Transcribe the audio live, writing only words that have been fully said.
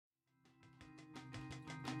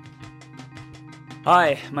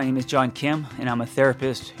Hi, my name is John Kim, and I'm a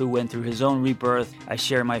therapist who went through his own rebirth. I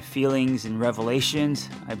share my feelings and revelations.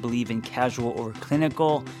 I believe in casual over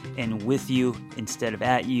clinical and with you instead of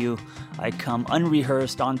at you. I come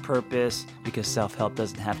unrehearsed on purpose because self-help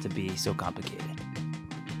doesn't have to be so complicated.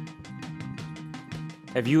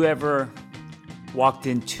 Have you ever walked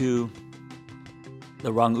into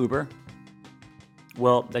the wrong Uber?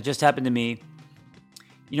 Well, that just happened to me.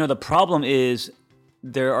 You know, the problem is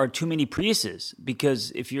there are too many Priuses,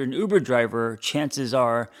 because if you're an Uber driver, chances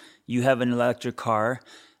are you have an electric car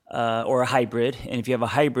or a hybrid. And if you have a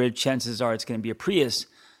hybrid, chances are it's going to be a Prius.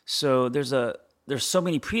 So there's so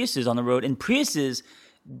many Priuses on the road. And Priuses,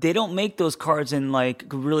 they don't make those cars in like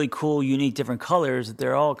really cool, unique, different colors.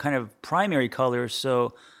 They're all kind of primary colors.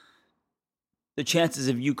 So the chances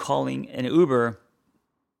of you calling an Uber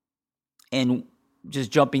and just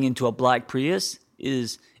jumping into a black Prius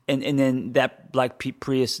is... And then that black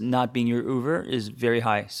Prius not being your Uber is very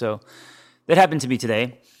high. So that happened to me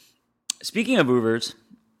today. Speaking of Ubers,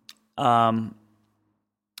 I'm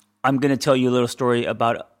going to tell you a little story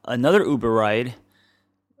about another Uber ride.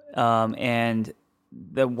 Why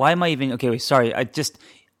am I even... Okay, wait, sorry.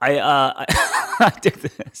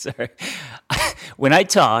 Sorry. When I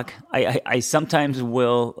talk, I sometimes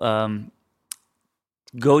will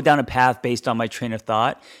go down a path based on my train of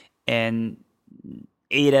thought, and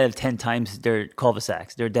 8 out of 10 times they're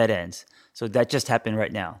cul-de-sacs, they're dead ends. So that just happened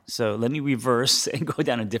right now. So let me reverse and go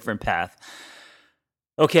down a different path.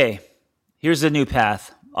 Okay, here's the new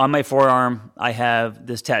path. On my forearm, I have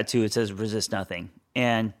this tattoo. It says resist nothing.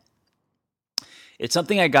 And it's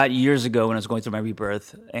something I got years ago when I was going through my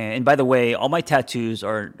rebirth. And by the way, all my tattoos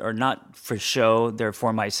are not for show. They're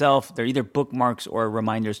for myself. They're either bookmarks or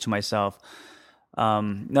reminders to myself.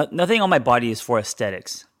 Nothing on my body is for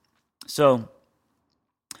aesthetics. So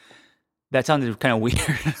that sounded kind of weird.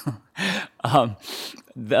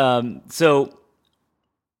 So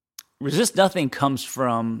resist nothing comes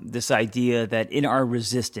from this idea that in our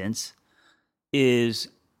resistance is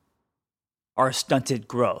our stunted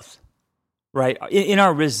growth, right? In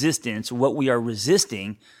our resistance, what we are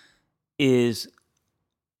resisting is...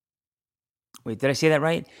 Wait, did I say that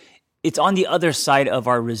right? It's on the other side of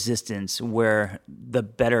our resistance where the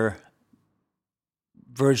better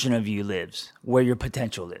version of you lives, where your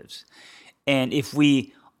potential lives. And if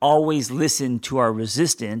we always listen to our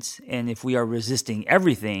resistance, and if we are resisting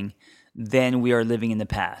everything, then we are living in the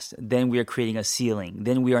past. Then we are creating a ceiling.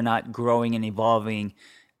 Then we are not growing and evolving,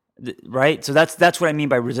 right? So that's what I mean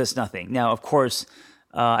by resist nothing. Now, of course,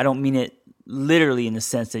 I don't mean it literally in the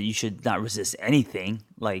sense that you should not resist anything.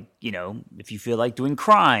 Like, you know, if you feel like doing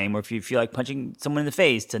crime or if you feel like punching someone in the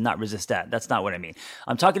face, to not resist that. That's not what I mean.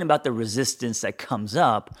 I'm talking about the resistance that comes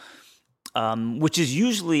up, which is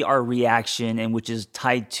usually our reaction and which is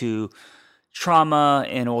tied to trauma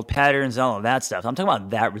and old patterns and all of that stuff. I'm talking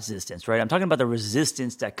about that resistance, right? I'm talking about the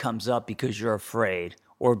resistance that comes up because you're afraid,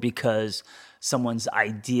 or because someone's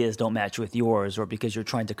ideas don't match with yours, or because you're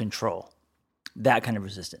trying to control. That kind of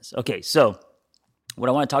resistance. Okay, so what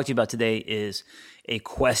I want to talk to you about today is a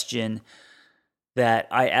question that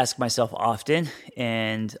I ask myself often,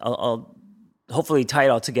 and I'll hopefully tie it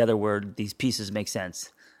all together where these pieces make sense.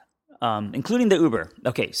 Including the Uber.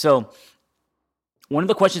 Okay, so one of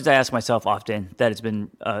the questions I ask myself often that has been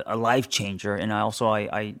a life changer, and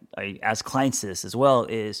I ask clients this as well,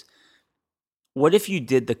 is what if you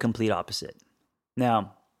did the complete opposite?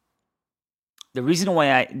 Now, the reason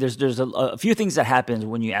why there's a few things that happen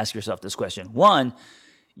when you ask yourself this question. One,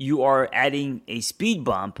 you are adding a speed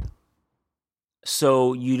bump,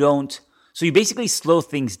 so you basically slow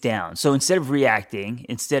things down. So instead of reacting,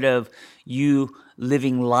 instead of you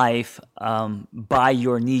living life by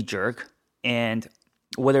your knee jerk, and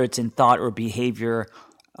whether it's in thought or behavior,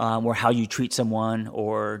 or how you treat someone,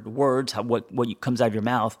 or words, what comes out of your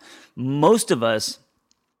mouth, most of us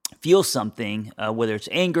feel something, whether it's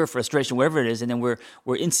anger, frustration, whatever it is, and then we're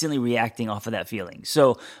instantly reacting off of that feeling.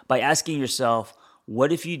 So by asking yourself,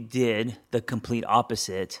 what if you did the complete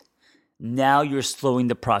opposite? Now you're slowing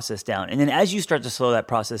the process down. And then as you start to slow that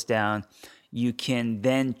process down, you can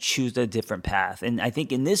then choose a different path. And I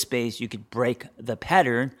think in this space, you could break the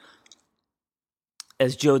pattern,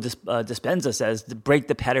 as Joe Dispenza says, to break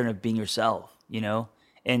the pattern of being yourself, you know?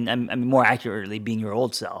 And I mean, more accurately, being your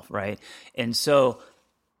old self, right? And so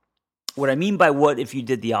what I mean by what if you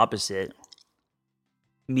did the opposite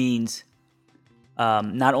means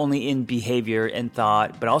not only in behavior and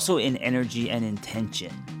thought, but also in energy and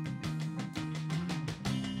intention.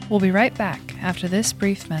 We'll be right back after this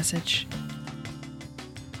brief message.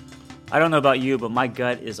 I don't know about you, but my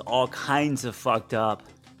gut is all kinds of fucked up.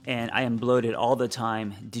 and I am bloated all the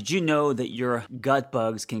time. Did you know that your gut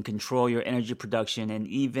bugs can control your energy production and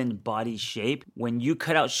even body shape? When you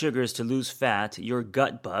cut out sugars to lose fat, your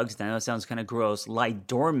gut bugs, I know that sounds kind of gross, lie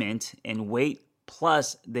dormant and wait.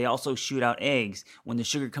 Plus, they also shoot out eggs. When the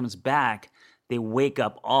sugar comes back, they wake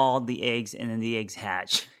up all the eggs and then the eggs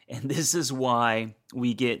hatch. And this is why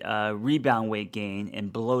we get rebound weight gain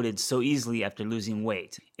and bloated so easily after losing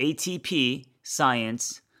weight. ATP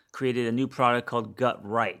Science created a new product called Gut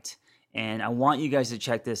Right. And I want you guys to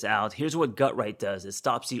check this out. Here's what Gut Right does. It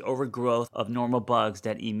stops the overgrowth of normal bugs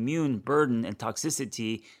that immune burden and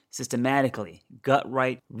toxicity systematically. Gut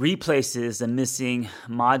Right replaces the missing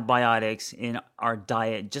modbiotics in our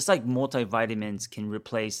diet, just like multivitamins can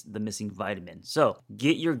replace the missing vitamin. So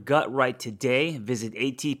get your gut right today. Visit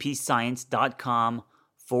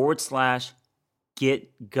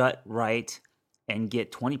atpscience.com/get gut right and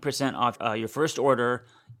get 20% off your first order.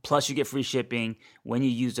 Plus, you get free shipping when you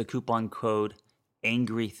use the coupon code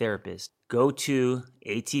AngryTherapist. Go to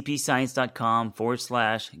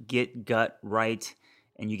atpscience.com/get gut right,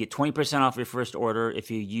 and you get 20% off your first order if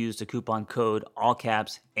you use the coupon code, all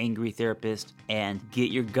caps, AngryTherapist, and get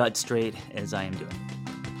your gut straight as I am doing.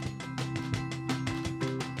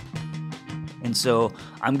 And so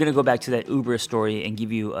I'm going to go back to that Uber story and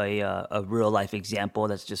give you a real life example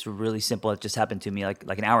that's just really simple. It just happened to me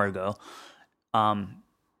like an hour ago.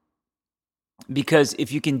 Because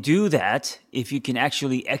if you can do that, if you can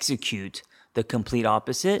actually execute the complete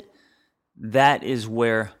opposite, that is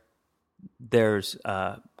where there's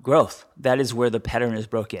growth. That is where the pattern is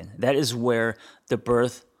broken. That is where the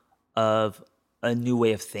birth of a new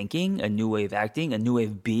way of thinking, a new way of acting, a new way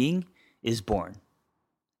of being is born.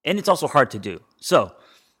 And it's also hard to do. So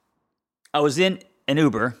I was in an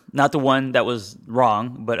Uber, not the one that was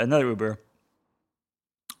wrong, but another Uber,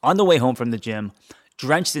 on the way home from the gym,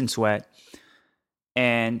 drenched in sweat.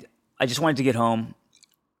 And I just wanted to get home.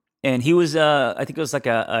 And he was, I think it was like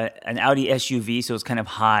an Audi SUV, so it was kind of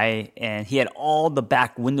high. And he had all the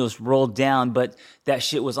back windows rolled down, but that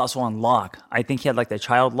shit was also on lock. I think he had like the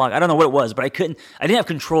child lock. I don't know what it was, but I didn't have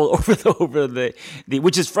control over the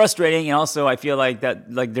which is frustrating. And also I feel like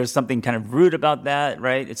that, like there's something kind of rude about that,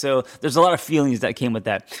 right? And so there's a lot of feelings that came with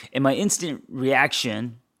that. And my instant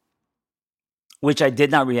reaction, which I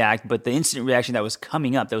did not react, but the instant reaction that was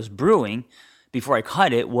coming up, that was brewing before I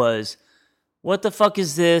caught it was, what the fuck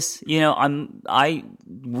is this? You know,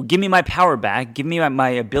 give me my power back. Give me my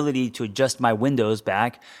ability to adjust my windows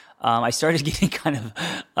back. I started getting kind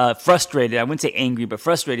of frustrated. I wouldn't say angry, but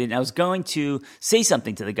frustrated. And I was going to say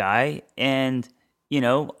something to the guy. And, you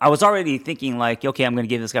know, I was already thinking like, okay, I'm going to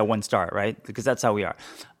give this guy 1 star, right? Because that's how we are.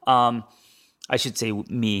 I should say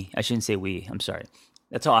me. I shouldn't say we. I'm sorry.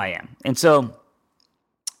 That's how I am. And so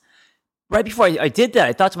right before I did that,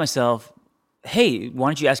 I thought to myself, hey, why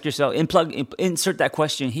don't you ask yourself, insert that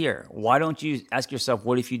question here. Why don't you ask yourself,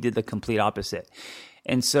 what if you did the complete opposite?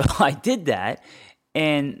 And so I did that.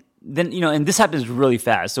 And then, you know, and this happens really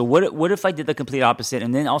fast. So what if I did the complete opposite?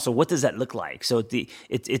 And then also, what does that look like? So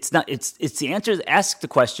it's the answer is ask the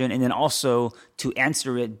question and then also to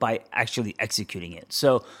answer it by actually executing it.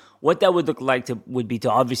 So what that would look like would be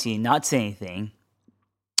to obviously not say anything.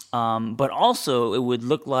 But also it would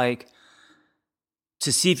look like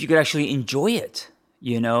to see if you could actually enjoy it,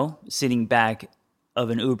 you know, sitting back of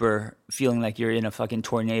an Uber, feeling like you're in a fucking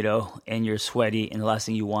tornado and you're sweaty and the last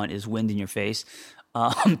thing you want is wind in your face,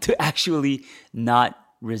 to actually not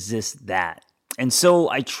resist that. And so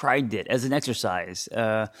I tried it as an exercise,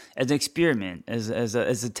 as an experiment, as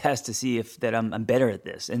a test to see if that I'm better at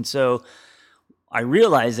this. And so I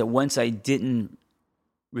realized that once I didn't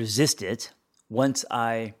resist it, once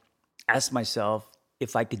I asked myself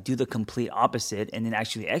if I could do the complete opposite and then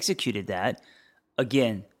actually executed that,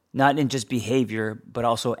 again, not in just behavior, but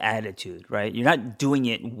also attitude, right? You're not doing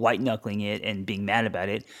it, white-knuckling it and being mad about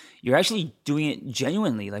it. You're actually doing it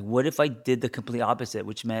genuinely. Like, what if I did the complete opposite,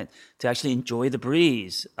 which meant to actually enjoy the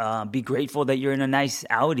breeze, be grateful that you're in a nice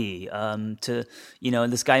Audi, to, you know,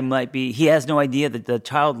 this guy he has no idea that the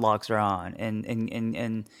child locks are on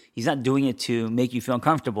and he's not doing it to make you feel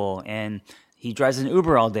uncomfortable, and he drives an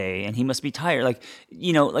Uber all day and he must be tired. Like,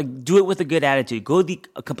 you know, like do it with a good attitude. Go the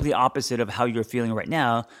complete opposite of how you're feeling right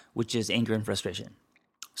now, which is anger and frustration.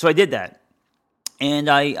 So I did that. And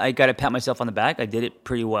I got to pat myself on the back. I did it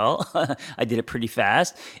pretty well. I did it pretty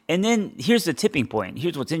fast. And then here's the tipping point.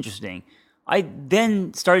 Here's what's interesting. I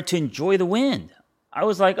then started to enjoy the wind. I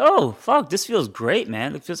was like, oh, fuck, this feels great,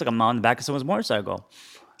 man. It feels like I'm on the back of someone's motorcycle.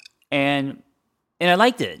 And I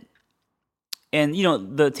liked it. And, you know,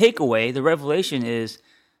 the takeaway, the revelation is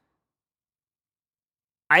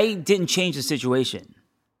I didn't change the situation.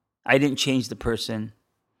 I didn't change the person.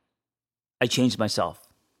 I changed myself.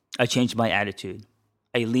 I changed my attitude.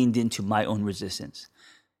 I leaned into my own resistance.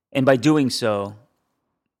 And by doing so,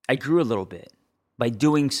 I grew a little bit. By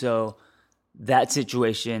doing so, that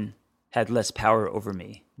situation had less power over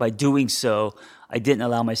me. By doing so, I didn't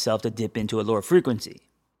allow myself to dip into a lower frequency,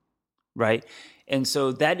 right? And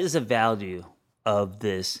so that is a value of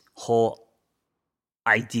this whole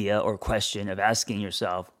idea or question of asking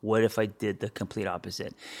yourself, what if I did the complete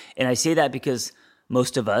opposite? And I say that because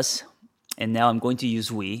most of us, and now I'm going to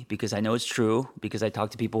use we because I know it's true, because I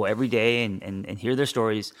talk to people every day and hear their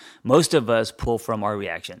stories. Most of us pull from our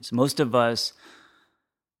reactions. Most of us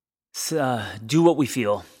do what we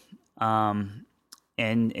feel. And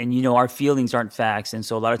our feelings aren't facts. And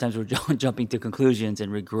so a lot of times we're jumping to conclusions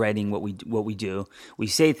and regretting what we do. We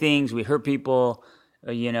say things, we hurt people,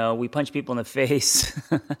 we punch people in the face.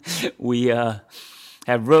 We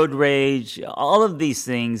have road rage, all of these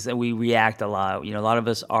things that we react a lot. A lot of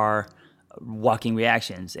us are walking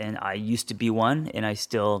reactions, and I used to be one, and I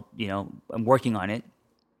still, I'm working on it.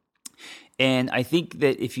 And I think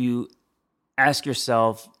that if you ask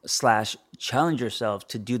yourself / challenge yourself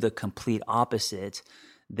to do the complete opposite,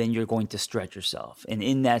 then you're going to stretch yourself. And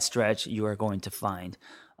in that stretch, you are going to find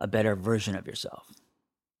a better version of yourself.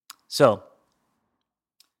 So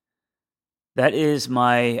that is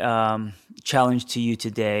my challenge to you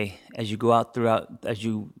today as you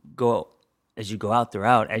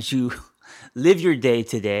live your day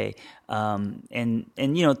today, and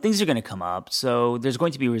things are going to come up. So there's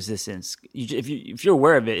going to be resistance. If you're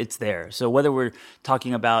aware of it, it's there. So whether we're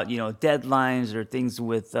talking about deadlines or things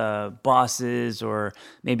with bosses or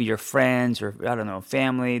maybe your friends or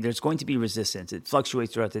family, there's going to be resistance. It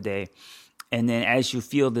fluctuates throughout the day, and then as you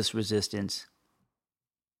feel this resistance,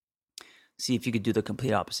 see if you could do the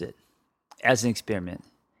complete opposite as an experiment,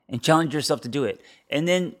 and challenge yourself to do it, and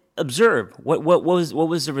then observe what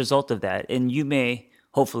was the result of that. And you may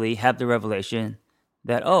hopefully have the revelation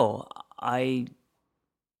that,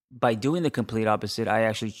 by doing the complete opposite, I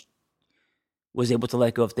actually was able to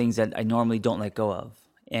let go of things that I normally don't let go of,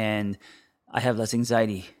 and I have less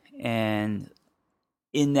anxiety. And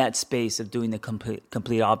in that space of doing the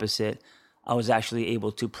complete opposite, I was actually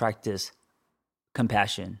able to practice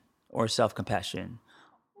compassion or self-compassion,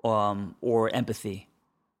 or empathy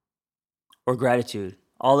or gratitude.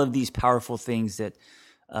 All of these powerful things that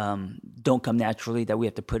don't come naturally, that we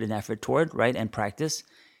have to put an effort toward, right, and practice.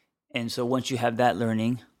 And so once you have that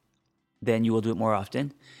learning, then you will do it more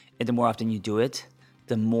often. And the more often you do it,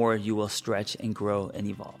 the more you will stretch and grow and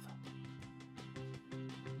evolve.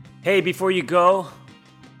 Hey, before you go,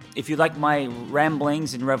 if you like my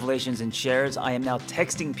ramblings and revelations and shares, I am now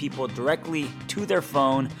texting people directly to their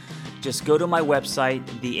phone. Just go to my website,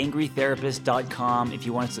 theangrytherapist.com, if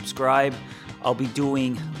you want to subscribe. I'll be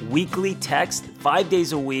doing weekly text, 5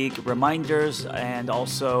 days a week, reminders, and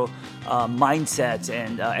also mindsets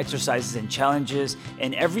and exercises and challenges.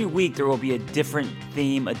 And every week there will be a different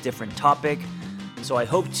theme, a different topic. So I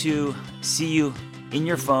hope to see you in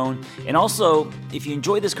your phone. And also, if you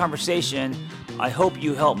enjoy this conversation, I hope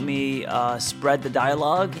you help me spread the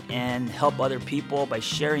dialogue and help other people by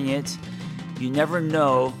sharing it. You never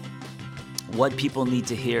know what people need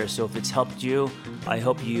to hear. So if it's helped you, I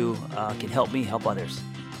hope you can help me help others.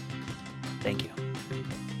 Thank you.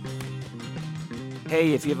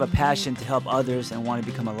 Hey, if you have a passion to help others and want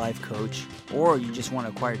to become a life coach, or you just want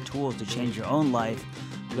to acquire tools to change your own life,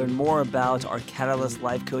 learn more about our Catalyst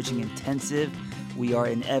Life Coaching Intensive. We are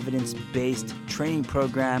an evidence-based training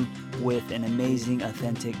program with an amazing,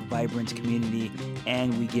 authentic, vibrant community,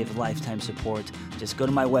 and we give lifetime support. Just go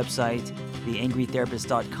to my website,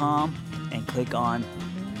 theangrytherapist.com, and click on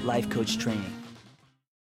Life Coach Training.